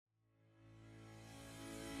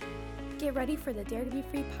Get ready for the Dare to Be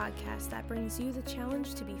Free podcast that brings you the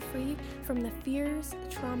challenge to be free from the fears,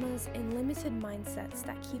 traumas, and limited mindsets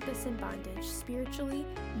that keep us in bondage spiritually,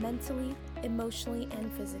 mentally, emotionally,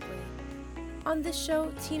 and physically. On this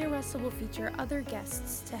show, Tina Russell will feature other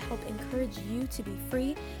guests to help encourage you to be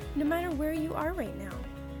free no matter where you are right now.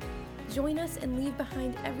 Join us and leave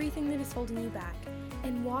behind everything that is holding you back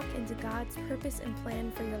and walk into God's purpose and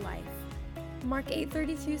plan for your life. Mark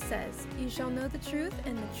 8:32 says, "You shall know the truth,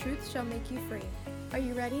 and the truth shall make you free." Are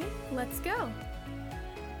you ready? Let's go!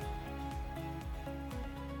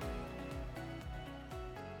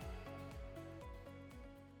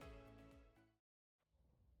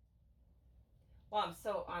 Well, I'm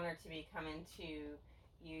so honored to be coming to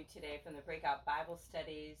you today from the Breakout Bible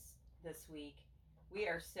Studies this week. We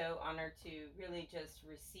are so honored to really just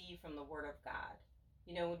receive from the Word of God.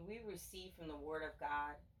 You know, when we receive from the Word of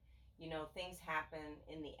God, you know, things happen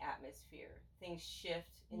in the atmosphere. Things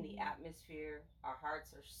shift in the atmosphere. Our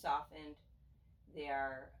hearts are softened. They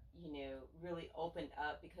are, you know, really opened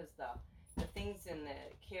up because the things and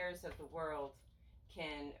the cares of the world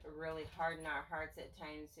can really harden our hearts at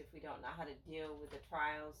times if we don't know how to deal with the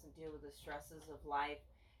trials and deal with the stresses of life,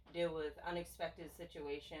 deal with unexpected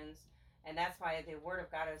situations. And that's why the Word of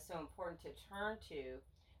God is so important to turn to.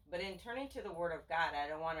 But in turning to the Word of God, I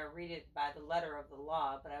don't want to read it by the letter of the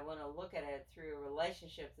law, but I want to look at it through a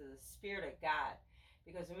relationship to the Spirit of God.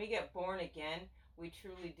 Because when we get born again, we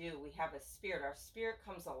truly do. We have a spirit. Our spirit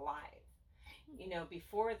comes alive. You know,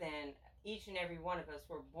 before then, each and every one of us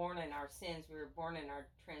were born in our sins. We were born in our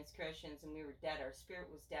transgressions, and we were dead. Our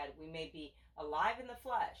spirit was dead. We may be alive in the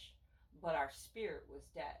flesh, but our spirit was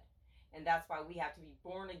dead. And that's why we have to be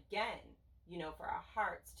born again, you know, for our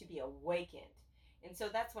hearts to be awakened. And so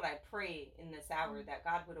that's what I pray in this hour, that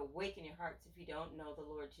God would awaken your hearts if you don't know the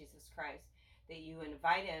Lord Jesus Christ, that you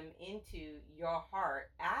invite him into your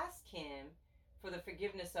heart. Ask him for the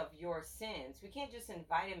forgiveness of your sins. We can't just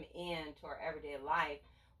invite him into our everyday life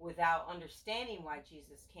without understanding why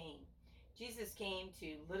Jesus came. Jesus came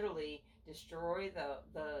to literally destroy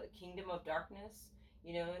the kingdom of darkness.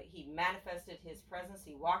 You know, he manifested his presence.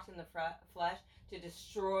 He walked in the flesh to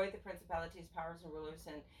destroy the principalities, powers, and rulers,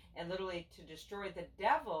 and literally to destroy the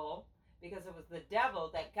devil, because it was the devil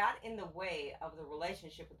that got in the way of the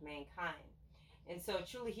relationship with mankind. And so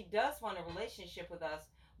truly he does want a relationship with us,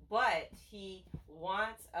 but he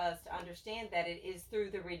wants us to understand that it is through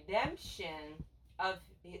the redemption of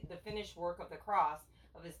the finished work of the cross,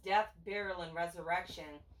 of his death, burial, and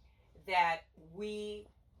resurrection, that we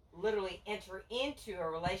literally enter into a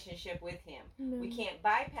relationship with him. We can't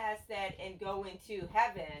bypass that and go into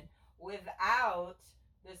heaven without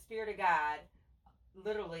the Spirit of God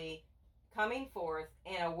literally coming forth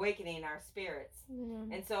and awakening our spirits.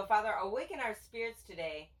 And so, Father, awaken our spirits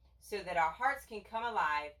today so that our hearts can come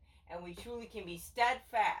alive and we truly can be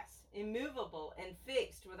steadfast, immovable, and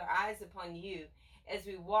fixed with our eyes upon you as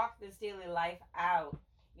we walk this daily life out,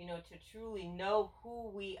 you know, to truly know who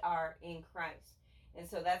we are in Christ. And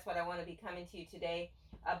so that's what I want to be coming to you today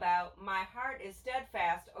about. My heart is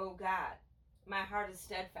steadfast, oh God. My heart is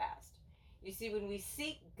steadfast. You see, when we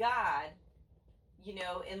seek God, you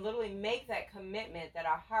know, and literally make that commitment that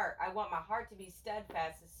I want my heart to be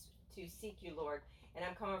steadfast to seek you, Lord. And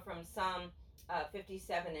I'm coming from Psalm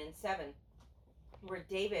 57:7, where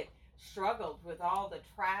David struggled with all the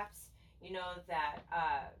traps, you know, that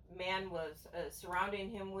man was surrounding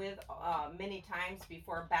him with many times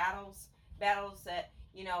before battles that,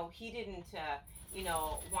 you know, he didn't, you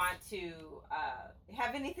know, want to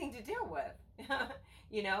have anything to deal with,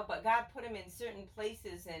 you know, but God put him in certain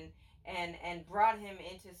places and brought him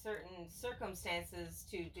into certain circumstances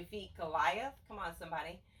to defeat Goliath. Come on,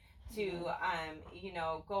 somebody. To, you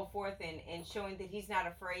know, go forth and showing that he's not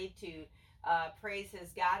afraid to praise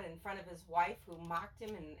his God in front of his wife who mocked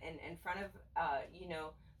him and in front of, you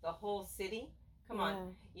know, the whole city. Come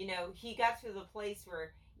on. You know, he got to the place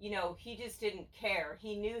where, you know, he just didn't care.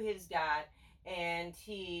 He knew his God and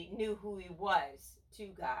he knew who he was to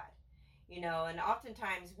God, you know, and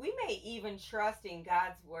oftentimes we may even trust in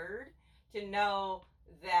God's word to know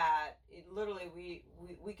that literally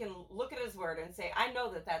we can look at his word and say, I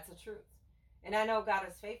know that that's the truth. And I know God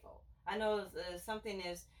is faithful. I know something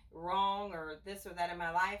is wrong or this or that in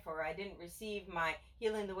my life, or I didn't receive my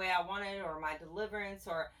healing the way I wanted, or my deliverance,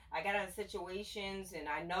 or I got in situations and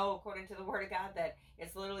I know according to the word of God that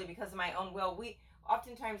it's literally because of my own will.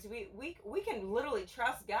 Oftentimes we can literally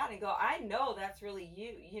trust God and go, I know that's really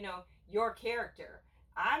you know, your character,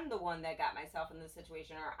 I'm the one that got myself in this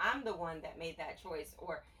situation, or I'm the one that made that choice.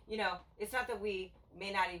 Or, it's not that we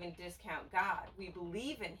may not even discount God. We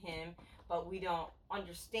believe in him, but we don't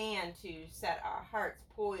understand to set our hearts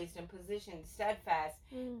poised and positioned steadfast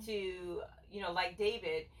to, like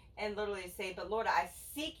David, and literally say, but Lord, I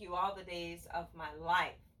seek you all the days of my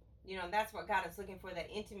life. That's what God is looking for, that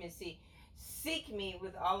intimacy. Seek me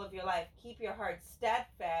with all of your life. Keep your heart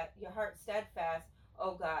steadfast,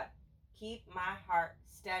 oh God. Keep my heart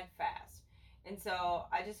steadfast. And so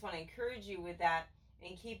I just want to encourage you with that,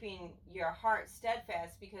 in keeping your heart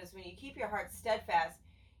steadfast, because when you keep your heart steadfast,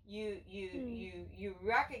 you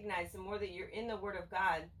recognize the more that you're in the Word of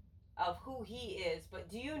God of who he is, but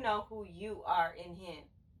do you know who you are in him?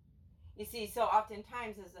 You see, so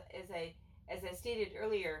oftentimes, as I stated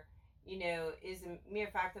earlier, is a mere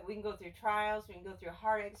fact that we can go through trials, we can go through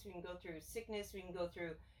heartaches, we can go through sickness, we can go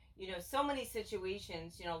through, so many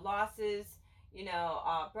situations, losses,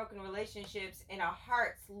 broken relationships, and our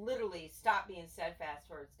hearts literally stop being steadfast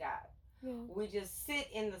towards God. Yeah. We just sit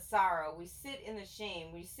in the sorrow, we sit in the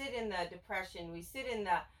shame, we sit in the depression, we sit in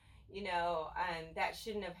the, that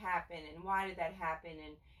shouldn't have happened, and why did that happen,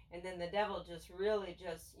 and then the devil just really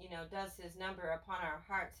just, does his number upon our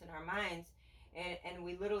hearts and our minds, and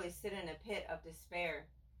we literally sit in a pit of despair.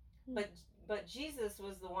 Mm. But Jesus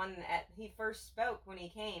was the one that he first spoke when he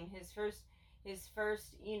came. His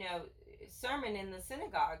first sermon in the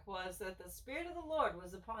synagogue was that the Spirit of the Lord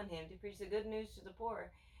was upon him to preach the good news to the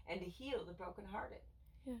poor and to heal the brokenhearted.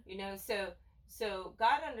 Yeah. So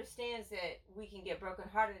God understands that we can get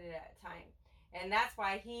brokenhearted at that time, and that's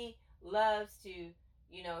why he loves to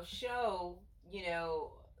show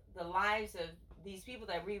the lives of these people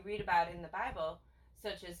that we read about in the Bible,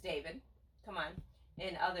 such as David,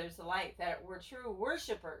 and others alike, that were true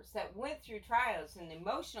worshipers, that went through trials and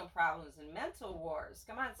emotional problems and mental wars.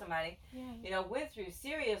 Come on, somebody. Yeah. Went through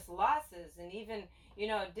serious losses, and even,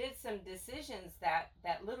 did some decisions that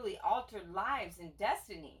literally altered lives and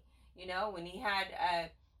destiny. When he had,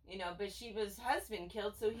 Bathsheba's husband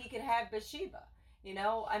killed so he could have Bathsheba.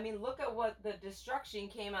 Look at what the destruction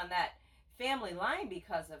came on that family line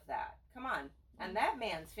because of that. Come on. And that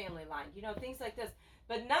man's family line, things like this.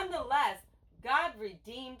 But nonetheless, God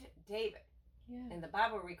redeemed David. Yeah. And the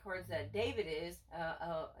Bible records that David is,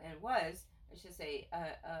 and was, I should say,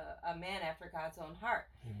 a man after God's own heart.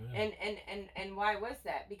 Amen. And why was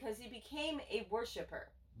that? Because he became a worshiper.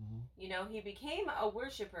 Mm-hmm. He became a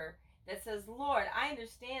worshiper that says, Lord, I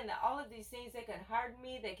understand that all of these things, they can harden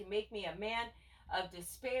me, they can make me a man of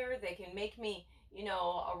despair, they can make me,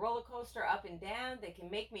 a roller coaster up and down, they can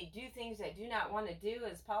make me do things I do not want to do,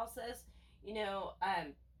 as Paul says,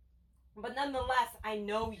 but nonetheless, I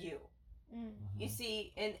know you. Mm-hmm. You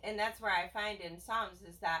see, and that's where I find in Psalms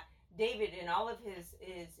is that David, and all of his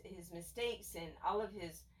mistakes, and all of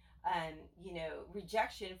his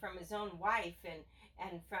rejection from his own wife,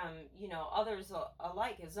 and from others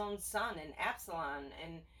alike, his own son and Absalom,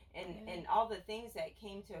 and all the things that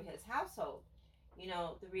came to his household.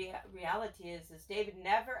 The reality is David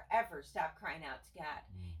never ever stopped crying out to God.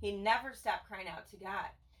 He never stopped crying out to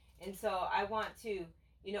God. And so I want to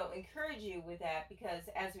encourage you with that, because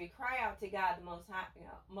as we cry out to God, the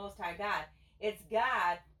Most High God, it's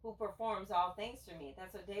God who performs all things for me.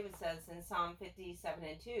 That's what David says in Psalm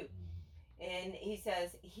 57:2. And he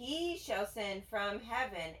says, he shall send from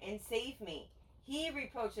heaven and save me. He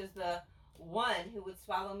reproaches the one who would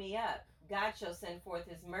swallow me up. God shall send forth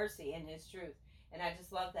his mercy and his truth. And I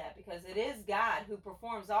just love that, because it is God who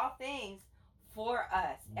performs all things for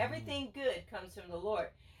us. Mm-hmm. Everything good comes from the Lord.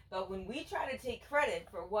 But when we try to take credit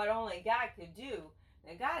for what only God could do,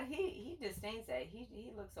 and God, he disdains that.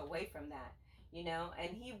 He looks away from that,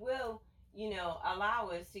 and he will, allow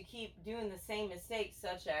us to keep doing the same mistakes,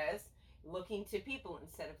 such as looking to people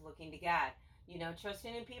instead of looking to God,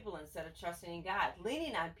 trusting in people instead of trusting in God,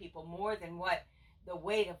 leaning on people more than what the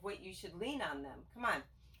weight of what you should lean on them. Come on.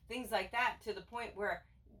 Things like that, to the point where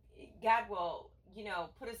God will,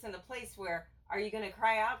 put us in the place where, are you going to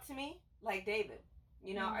cry out to me like David?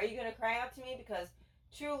 Are you going to cry out to me? Because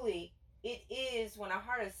truly, it is when our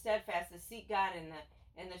heart is steadfast to seek God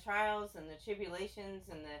in the trials and the tribulations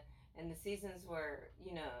and the seasons where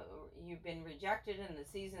you've been rejected, and the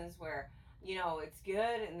seasons where it's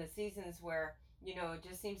good, and the seasons where it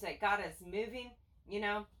just seems like God is moving.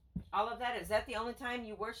 All of that. Is that the only time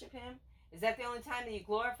you worship Him? Is that the only time that you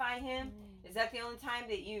glorify Him? Is that the only time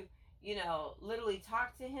that you literally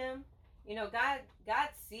talk to Him? God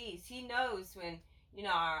sees. He knows when, He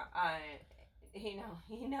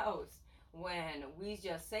knows when we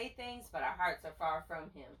just say things, but our hearts are far from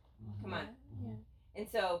Him. Mm-hmm. Come on. Yeah. And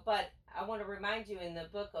so, but I want to remind you in the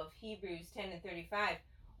book of Hebrews 10:35,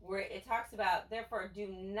 where it talks about, therefore, do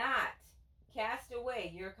not cast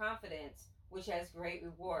away your confidence, which has great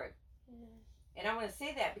reward. Mm-hmm. And I want to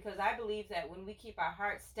say that because I believe that when we keep our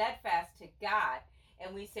hearts steadfast to God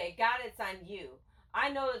and we say, God, it's on you. I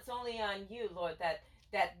know it's only on you, Lord,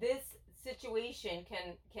 that this situation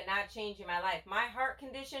cannot change in my life. My heart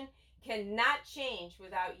condition cannot change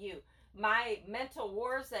without you. My mental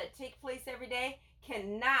wars that take place every day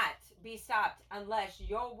cannot be stopped unless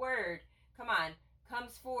your word,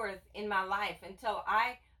 comes forth in my life until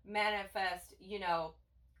I manifest,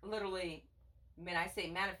 literally, when I say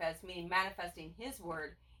manifest, meaning manifesting his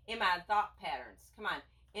word in my thought patterns,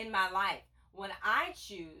 in my life. When I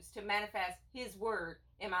choose to manifest his word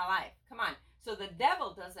in my life, so the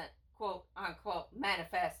devil doesn't, quote unquote,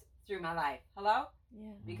 manifest through my life. Hello? Yeah.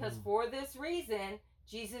 Because for this reason,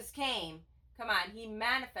 Jesus came, he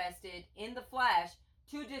manifested in the flesh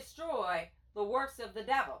to destroy the works of the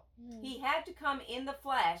devil. He had to come in the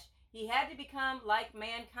flesh. He had to become like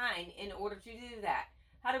mankind in order to do that.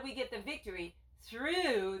 How do we get the victory?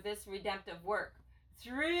 Through this redemptive work.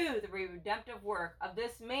 Through the redemptive work of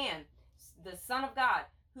this man, the Son of God,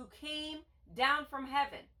 who came down from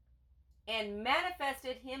heaven and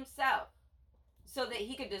manifested himself so that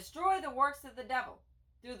he could destroy the works of the devil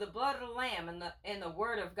through the blood of the Lamb and the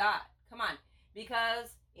word of God.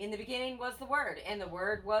 Because in the beginning was the Word, and the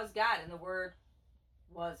Word was God, and the Word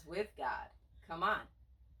was with God.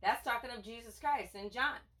 That's talking of Jesus Christ in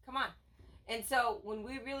John. And so when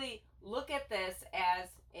we really look at this as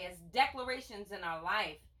declarations in our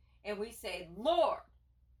life, and we say, Lord,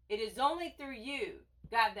 it is only through you,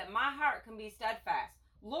 God, that my heart can be steadfast.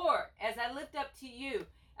 Lord, as I lift up to you,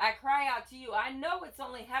 I cry out to you. I know it's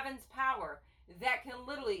only heaven's power that can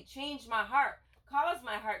literally change my heart, cause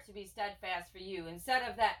my heart to be steadfast for you, instead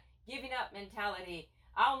of that giving up mentality.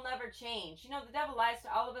 I'll never change. The devil lies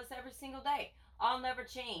to all of us every single day. I'll never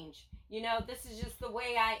change. This is just the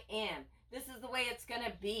way I am. This is the way it's going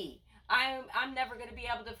to be. I'm never going to be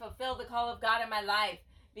able to fulfill the call of God in my life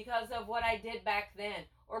because of what I did back then,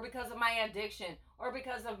 or because of my addiction, or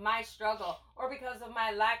because of my struggle, or because of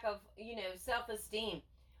my lack of, self-esteem.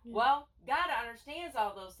 Yeah. Well, God understands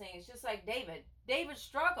all those things, just like David. David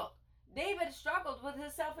struggled with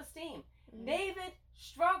his self-esteem. Mm-hmm. David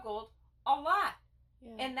struggled a lot.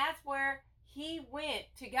 Yeah. And that's where he went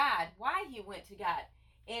to God. Why he went to God.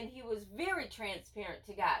 And he was very transparent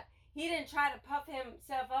to God. He didn't try to puff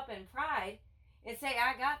himself up in pride and say,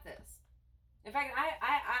 I got this. In fact,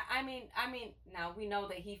 I mean, now we know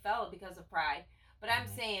that he fell because of pride, but I'm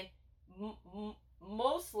saying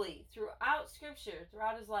mostly throughout Scripture,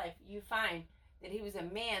 throughout his life, you find that he was a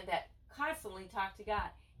man that constantly talked to God.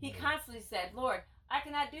 He constantly said, Lord, I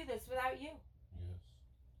cannot do this without you.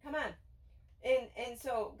 Yes. And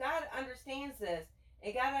so God understands this,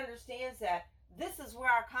 and God understands that this is where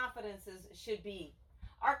our confidences should be.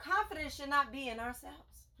 Our confidence should not be in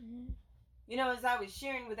ourselves. Mm-hmm. As I was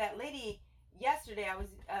sharing with that lady yesterday, I was,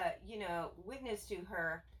 witness to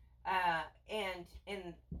her, and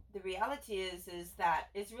the reality is that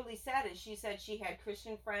it's really sad. As she said, she had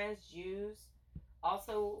Christian friends, Jews,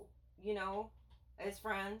 also, as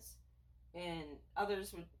friends, and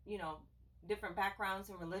others with, different backgrounds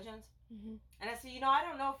and religions. Mm-hmm. And I said, I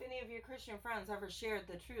don't know if any of your Christian friends ever shared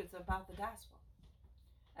the truth about the gospel.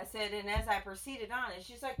 I said, and as I proceeded on, and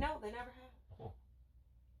she's like, no, they never have. Oh.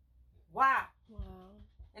 Wow.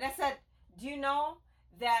 And I said, do you know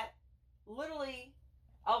that literally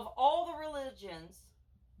of all the religions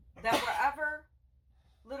that were ever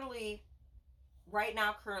literally right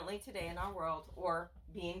now, currently, today in our world, or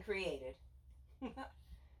being created,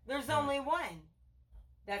 there's only one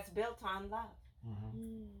that's built on love.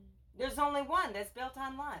 Mm-hmm. There's only one that's built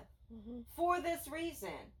on love. Mm-hmm. For this reason,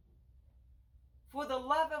 for the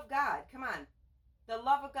love of God, the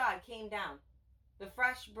love of God came down, the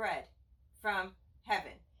fresh bread from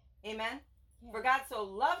heaven. Amen? Yeah. For God so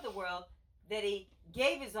loved the world that he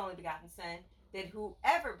gave his only begotten Son, that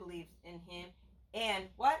whoever believes in him and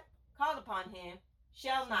called upon him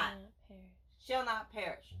shall not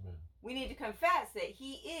perish. Amen. We need to confess that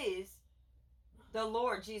he is the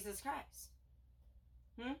Lord Jesus Christ.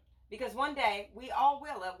 Because one day we all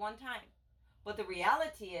will at one time. But the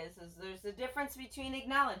reality is there's a difference between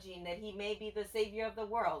acknowledging that he may be the Savior of the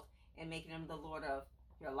world and making him the Lord of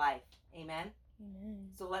your life. Amen? Amen.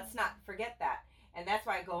 So let's not forget that. And that's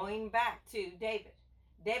why, going back to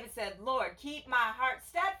David said, Lord, keep my heart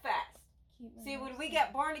steadfast. See, when we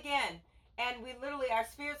get born again and we literally, our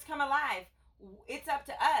spirits come alive, it's up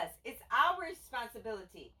to us. It's our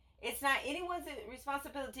responsibility. It's not anyone's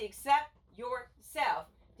responsibility except yourself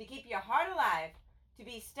to keep your heart alive,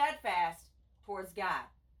 to be steadfast towards God,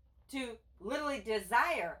 to literally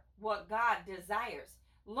desire what God desires.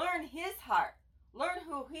 Learn his heart. Learn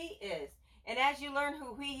who he is. And as you learn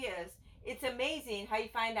who he is, it's amazing how you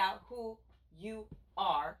find out who you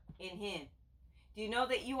are in him. Do you know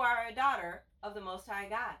that you are a daughter of the Most High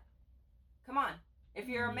God? Come on. If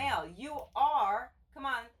you're a male, you are, come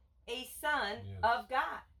on, a son of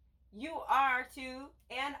God. You are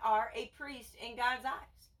and are a priest in God's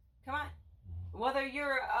eyes. Come on. Whether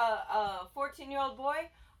you're a 14-year-old boy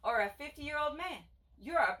or a 50-year-old man,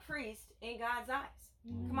 you're a priest in God's eyes.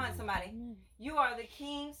 Come on, somebody. You are the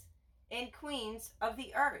kings and queens of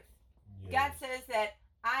the earth. God says that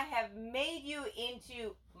I have made you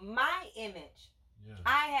into my image.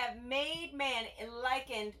 I have made man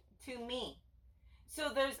likened to me. So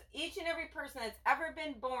there's each and every person that's ever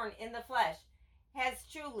been born in the flesh has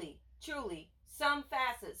truly some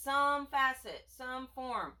facet, some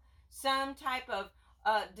form, some type of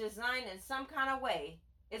design in some kind of way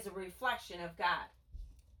is a reflection of God.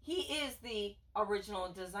 He is the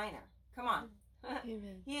original designer. Come on.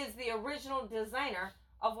 Amen. He is the original designer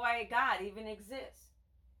of why God even exists.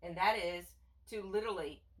 And that is to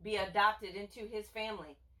literally be adopted into his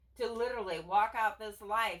family, to literally walk out this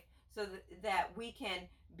life so that we can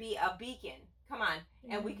be a beacon. Come on.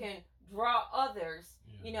 Mm-hmm. And we can draw others,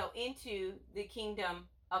 into the kingdom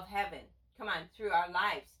of heaven. Come on, through our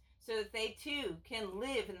lives, so that they too can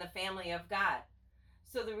live in the family of God.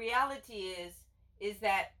 So the reality is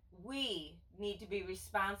that we need to be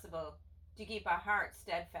responsible to keep our hearts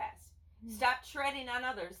steadfast. Mm-hmm. Stop treading on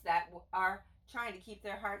others that are trying to keep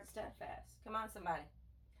their hearts steadfast. Come on, somebody.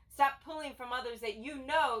 Stop pulling from others that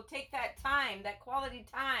take that time, that quality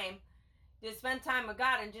time, to spend time with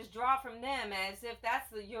God and just draw from them as if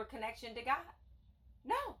that's your connection to God.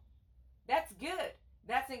 No, that's good.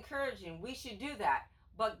 That's encouraging. We should do that.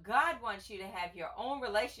 But God wants you to have your own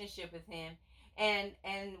relationship with him. And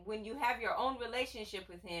when you have your own relationship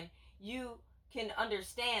with him, you can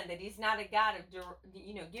understand that he's not a God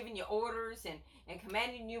of, giving you orders and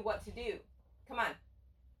commanding you what to do. Come on.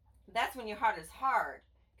 That's when your heart is hard.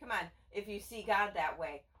 Come on. If you see God that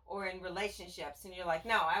way, or in relationships and you're like,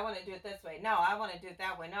 no, I want to do it this way. No, I want to do it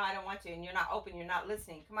that way. No, I don't want to. And you're not open. You're not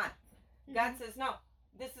listening. Come on. Mm-hmm. God says, no,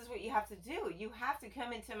 this is what you have to do. You have to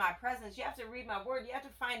come into my presence. You have to read my word. You have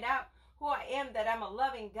to find out who I am, that I'm a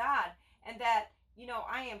loving God, and that,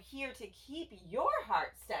 I am here to keep your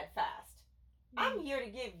heart steadfast. Mm-hmm. I'm here to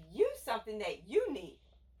give you something that you need.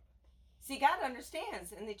 See, God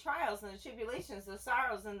understands in the trials and the tribulations, the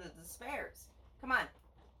sorrows and the despairs. Come on.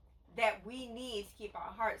 That we need to keep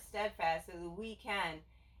our hearts steadfast so that we can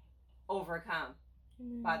overcome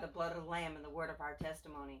by the blood of the Lamb and the word of our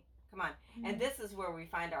testimony. Come on. And this is where we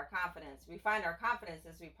find our confidence. We find our confidence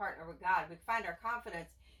as we partner with God. We find our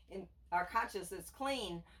confidence in our conscience is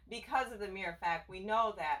clean because of the mere fact we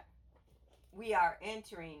know that we are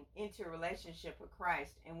entering into a relationship with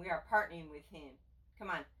Christ and we are partnering with him. Come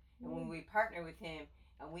on. And when we partner with him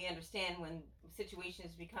and we understand when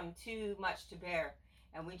situations become too much to bear,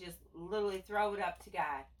 and we just literally throw it up to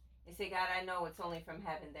God and say, God, I know it's only from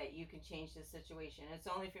heaven that you can change this situation. It's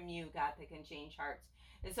only from you, God, that can change hearts.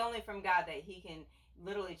 It's only from God that he can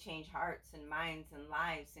literally change hearts and minds and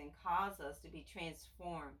lives and cause us to be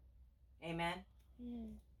transformed. Amen.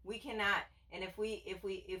 We cannot. And if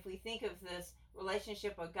we think of this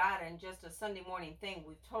relationship with God and just a Sunday morning thing,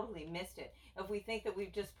 we've totally missed it. If we think that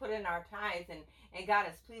we've just put in our tithes and God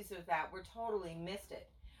is pleased with that, we're totally missed it.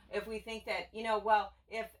 If we think that,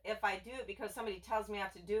 if I do it because somebody tells me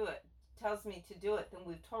to do it, then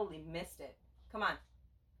we've totally missed it. Come on.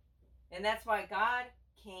 And that's why God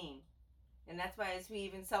came. And that's why as we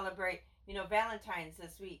even celebrate, Valentine's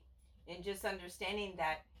this week, and just understanding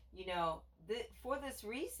that, for this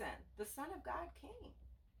reason, the Son of God came.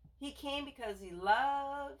 He came because he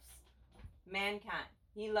loves mankind.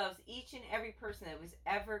 He loves each and every person that was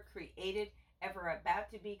ever created, ever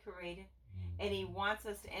about to be created. And he wants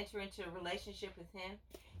us to enter into a relationship with him.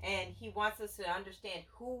 And he wants us to understand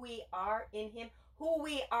who we are in him, who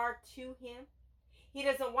we are to him. He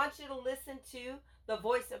doesn't want you to listen to the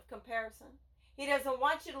voice of comparison. He doesn't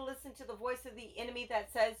want you to listen to the voice of the enemy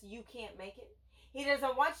that says you can't make it. He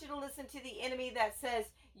doesn't want you to listen to the enemy that says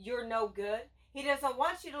you're no good. He doesn't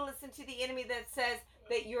want you to listen to the enemy that says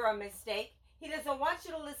that you're a mistake. He doesn't want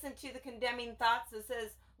you to listen to the condemning thoughts that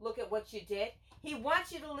says, look at what you did. He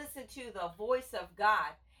wants you to listen to the voice of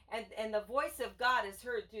God. And the voice of God is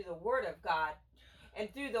heard through the word of God.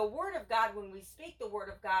 And through the word of God, when we speak the word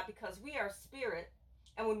of God, because we are spirit,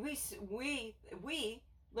 and when we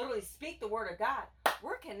literally speak the word of God,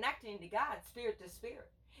 we're connecting to God, spirit to spirit.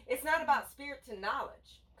 It's not about spirit to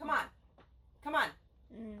knowledge. Come on.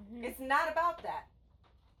 It's not about that.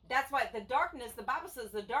 That's why the darkness, the Bible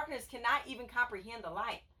says the darkness cannot even comprehend the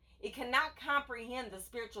light. It cannot comprehend the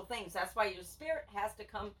spiritual things. That's why your spirit has to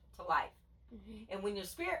come to life. And when your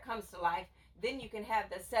spirit comes to life, then you can have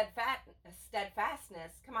the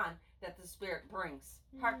steadfastness, come on, that the Spirit brings.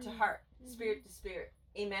 Heart to heart, spirit to spirit.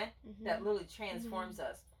 Amen? That literally transforms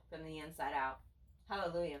us from the inside out.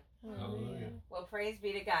 Hallelujah. Hallelujah. Well, praise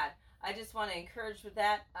be to God. I just want to encourage with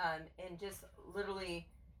that and just literally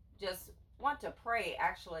just want to pray,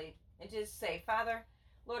 actually, and just say, Father,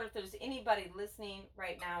 Lord, if there's anybody listening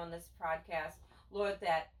right now in this podcast, Lord,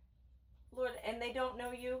 and they don't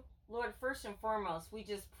know you, Lord, first and foremost, we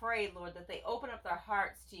just pray, Lord, that they open up their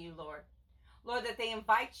hearts to you, Lord. Lord, that they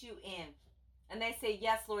invite you in. And they say,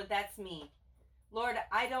 yes, Lord, that's me. Lord,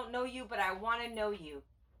 I don't know you, but I want to know you.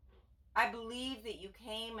 I believe that you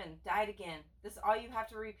came and died again. This is all you have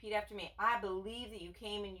to repeat after me. I believe that you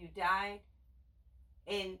came and you died.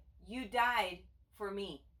 And you died for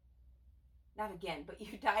me. Not again, but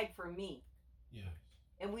you died for me. Yes.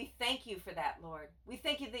 And we thank you for that, Lord. We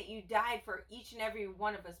thank you that you died for each and every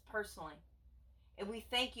one of us personally. And we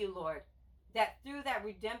thank you, Lord, that through that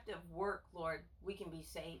redemptive work, Lord, we can be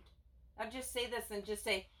saved. Now just say this and just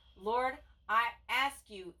say, Lord, I ask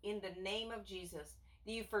you in the name of Jesus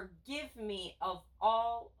that you forgive me of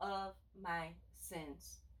all of my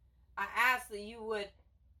sins. I ask that you would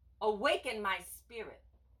awaken my spirit.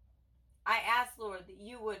 I ask, Lord, that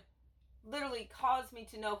you would literally cause me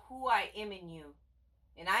to know who I am in you.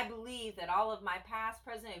 And I believe that all of my past,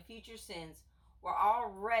 present, and future sins were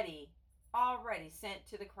already sent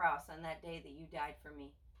to the cross on that day that you died for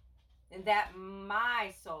me. And that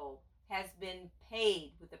my soul has been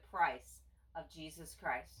paid with the price of Jesus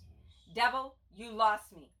Christ. Yes. Devil, you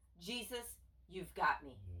lost me. Jesus, you've got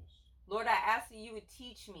me. Yes. Lord, I ask that you would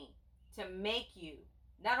teach me to make you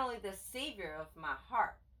not only the Savior of my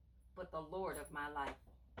heart, but the Lord of my life.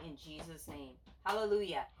 In Jesus' name.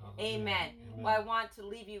 Hallelujah. Hallelujah. Amen. Amen. Well, I want to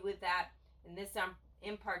leave you with that. In this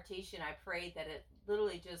impartation, I pray that it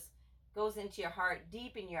literally just goes into your heart,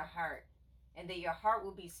 deep in your heart, and that your heart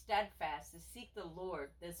will be steadfast to seek the Lord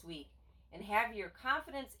this week and have your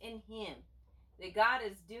confidence in Him, that God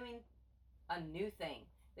is doing a new thing,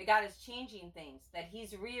 that God is changing things, that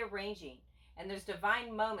He's rearranging, and there's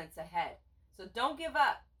divine moments ahead. So don't give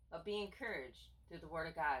up, but be encouraged through the Word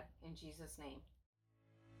of God. In Jesus' name.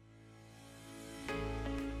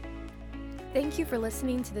 Thank you for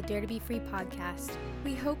listening to the Dare to Be Free podcast.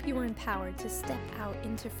 We hope you were empowered to step out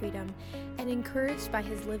into freedom and encouraged by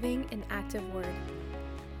His living and active word.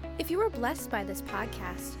 If you were blessed by this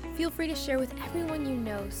podcast, feel free to share with everyone you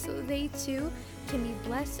know so they too can be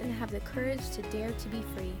blessed and have the courage to dare to be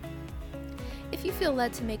free. If you feel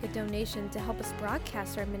led to make a donation to help us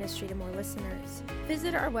broadcast our ministry to more listeners,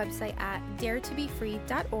 visit our website at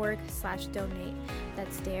daretobefree.org/donate.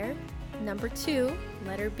 That's dare, number 2,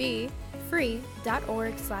 letter B,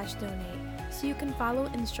 free.org/donate, so you can follow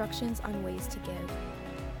instructions on ways to give.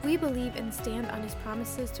 We believe and stand on His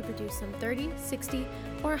promises to produce some 30, 60,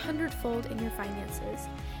 or 100-fold in your finances.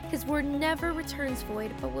 His word never returns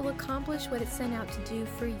void, but will accomplish what it's sent out to do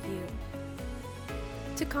for you.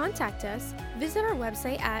 To contact us, visit our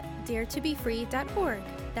website at daretobefree.org.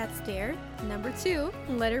 That's dare, number 2,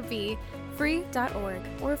 letter B, free.org,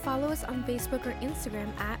 or follow us on Facebook or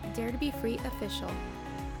Instagram at Dare to Be Free Official.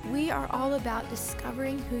 We are all about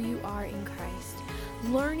discovering who you are in Christ,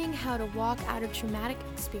 learning how to walk out of traumatic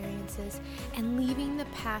experiences, and leaving the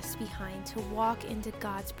past behind to walk into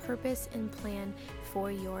God's purpose and plan for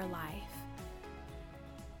your life.